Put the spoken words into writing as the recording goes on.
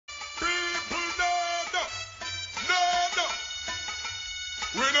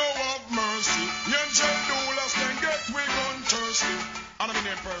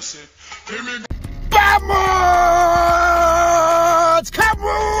Vamos! Come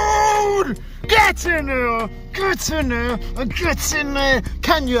on! Get in there! Get in there! Get in there!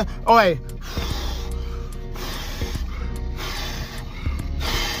 Can you? Oi!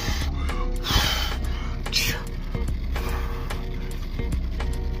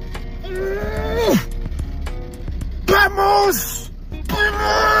 Vamos!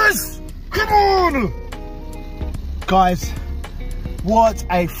 Vamos! Come on! Guys, what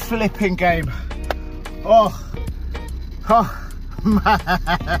a flipping game. Oh man.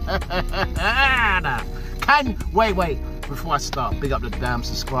 Wait, before I start, big up the damn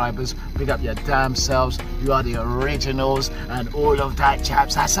subscribers, big up your damn selves. You are the originals and all of that,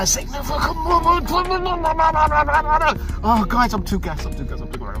 chaps. That's a significant moment. Oh guys, I'm too gassed.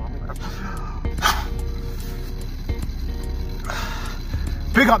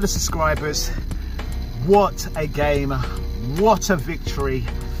 Big up the subscribers. What a game, what a victory,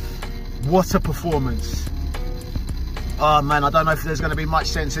 what a performance. Oh man, I don't know if there's going to be much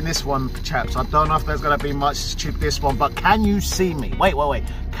sense in this one, chaps. I don't know if there's going to be much to this one, but can you see me? Wait.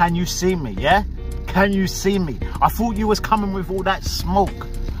 Can you see me, yeah? Can you see me? I thought you was coming with all that smoke.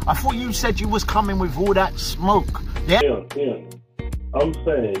 I thought you said you was coming with all that smoke, yeah? Yeah. I'm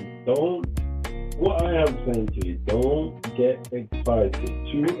saying, what I am saying to you, don't get excited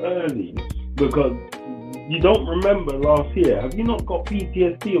too early, because you don't remember last year. Have you not got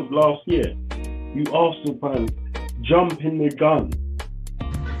PTSD of last year? You Arsenal fans jumping the gun.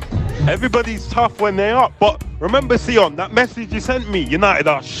 Everybody's tough when they're up, but remember, Sion, that message you sent me, United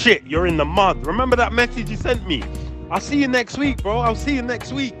are shit, you're in the mud. Remember that message you sent me? I'll see you next week, bro. I'll see you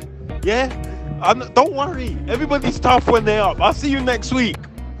next week. Yeah? Don't worry. Everybody's tough when they're up. I'll see you next week.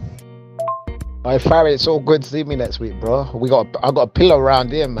 Hey Farry, it's all good to see me next week, bro. I got a pillow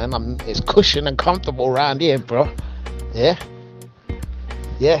around here, man. It's cushioned and comfortable around here, bro. Yeah.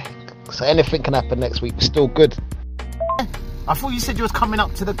 So anything can happen next week. We're still good. I thought you said you was coming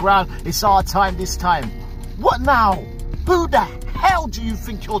up to the ground. It's our time this time. What now? Who the hell do you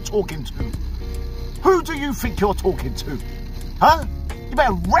think you're talking to? Who do you think you're talking to? Huh? You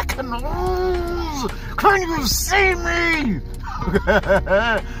better recognise. Can you see me?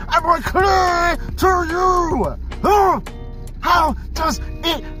 Am I clear to you? Huh? How does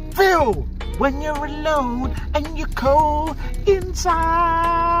it feel when you're alone and you're cold inside?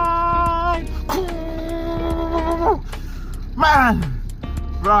 Man,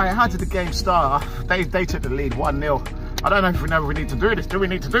 right, how did the game start? They took the lead 1-0. I don't know if we know we need to do this. Do we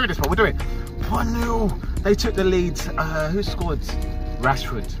need to do this? But we'll do it. 1-0. They took the lead. Who scored?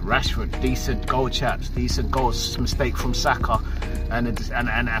 Rashford, decent goal, chaps, decent goals. Mistake from Saka, and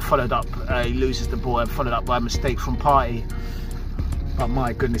followed up. He loses the ball and followed up by a mistake from Partey. But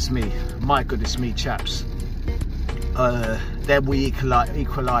my goodness me, chaps. Then we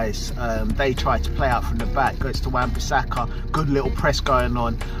equalise. They try to play out from the back. Goes to Wan-Bissaka. Good little press going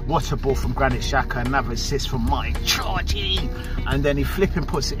on. What a ball from Granit Xhaka. Another assist from Mike Chargy. And then he flipping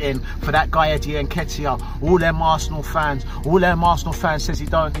puts it in for that guy Eddie Nketiah. All them Arsenal fans says he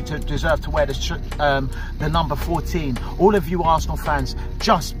don't need to deserve to wear the number 14. All of you Arsenal fans,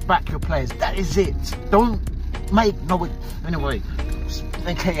 just back your players. That is it. Don't make no. Anyway,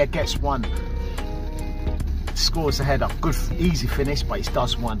 Nketiah gets one. Scores a header, good easy finish, but he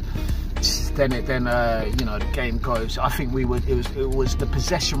does one. Then you know, the game goes. I think it was the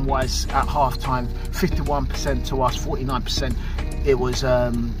possession wise at half time, 51% to us, 49%. It was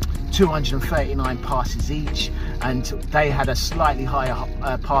 239 passes each, and they had a slightly higher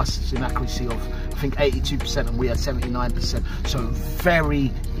passes in accuracy of, I think, 82%, and we had 79%. So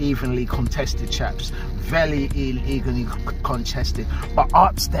very evenly contested, chaps. Very evenly contested. But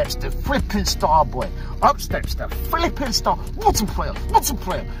up steps the flipping star boy. Up steps the flipping star. What a player!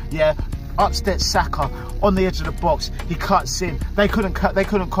 Yeah. Up steps Saka on the edge of the box. He cuts in. They couldn't cope. They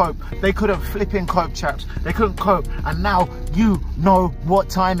couldn't flipping cope, chaps. They couldn't cope. And now you know what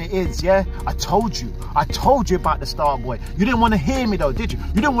time it is, yeah? I told you about the star boy. You didn't want to hear me though, did you?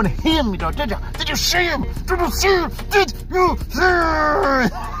 You didn't want to hear me though, did you? Did you see him? Did you see him? Did you see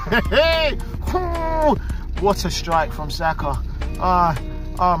him? What a strike from Saka.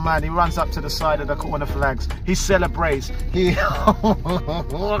 Oh man, he runs up to the side of the corner flags. He celebrates. I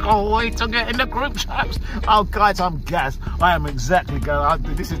can't wait to get in the group, chaps. Oh guys, I'm gassed. I am exactly gassed.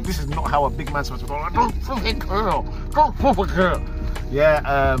 This is not how a big man's supposed to go. I don't fucking care.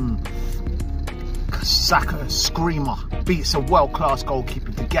 Yeah, Saka, screamer, beats a world-class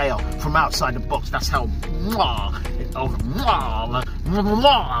goalkeeper, De Gea, from outside the box. That's how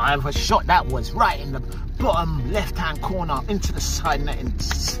of a shot that was, right in the bottom left-hand corner into the side net, and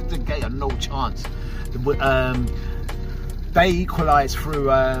De Gea, no chance. They equalised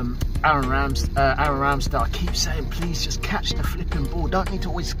through Aaron Ramsdale. I keep saying, please just catch the flipping ball. Don't need to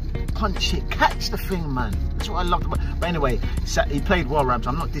always punch it. Catch the thing, man. That's what I loved about. But anyway, he played well, Rams.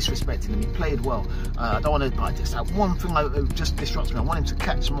 I'm not disrespecting him. He played well. I don't want to. Just that one thing just disrupts me. I want him to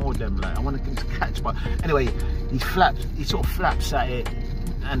catch more of them. Like, I wanted him to catch. But anyway, he sort of flaps at it,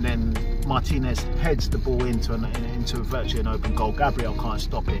 and then Martinez heads the ball into virtually an open goal. Gabriel can't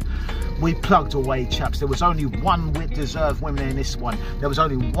stop it. We plugged away, chaps. There was only one deserved winner in this one. There was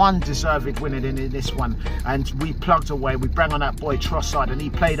only one deserved winner in this one, and we plugged away. We bring on that boy Trossard, and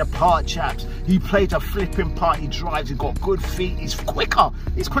he played a part, chaps. He played a flipping part. He drives. He got good feet. He's quicker.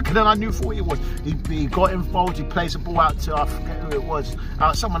 He's quicker than I knew for what he was. He got involved. He plays the ball out to, I forget who it was,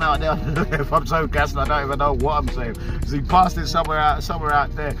 someone out there. If I'm so gassed, I don't even know what I'm saying. So he passed it somewhere out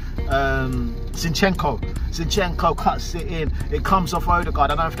there. Zinchenko cuts it in. It comes off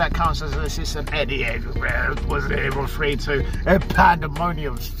Odegaard. I don't know if that counts as an assist. And Eddie was able 3-2. A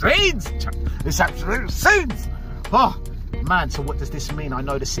pandemonium scenes. It's absolute scenes. Oh man, so what does this mean? I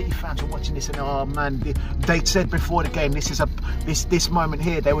know the City fans are watching this and oh man, they said before the game, this moment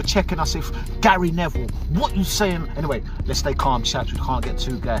here, they were checking us if Gary Neville, what you saying? Anyway, let's stay calm, chaps. We can't get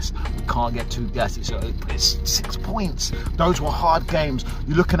too gassed. We can't get too gassed. It's 6 points. Those were hard games.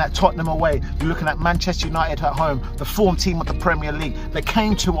 You're looking at Tottenham away. You're looking at Manchester United at home, the form team of the Premier League. They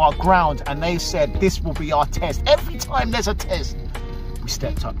came to our ground and they said this will be our test. Every time there's a test, we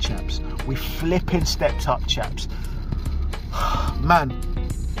stepped up, chaps. We flipping stepped up, chaps. Man,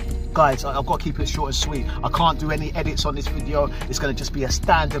 guys, I've got to keep it short and sweet. I can't do any edits on this video. It's going to just be a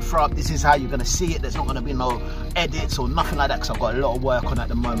standard throw up. This is how you're going to see it. There's not going to be no edits or nothing like that because I've got a lot of work on at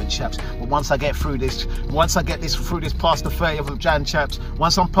the moment, chaps. But once I get through this, past the 30th of Jan, chaps,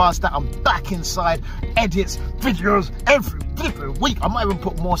 once I'm past that, I'm back inside. Edits, videos, every week. I might even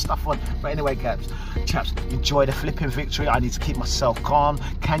put more stuff on. But anyway, chaps, enjoy the flipping victory. I need to keep myself calm.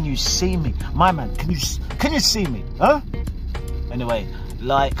 Can you see me? My man, can you see me? Huh? Anyway,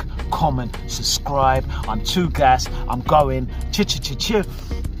 like, comment, subscribe. I'm too gassed. I'm going.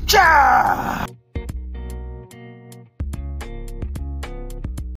 Cha.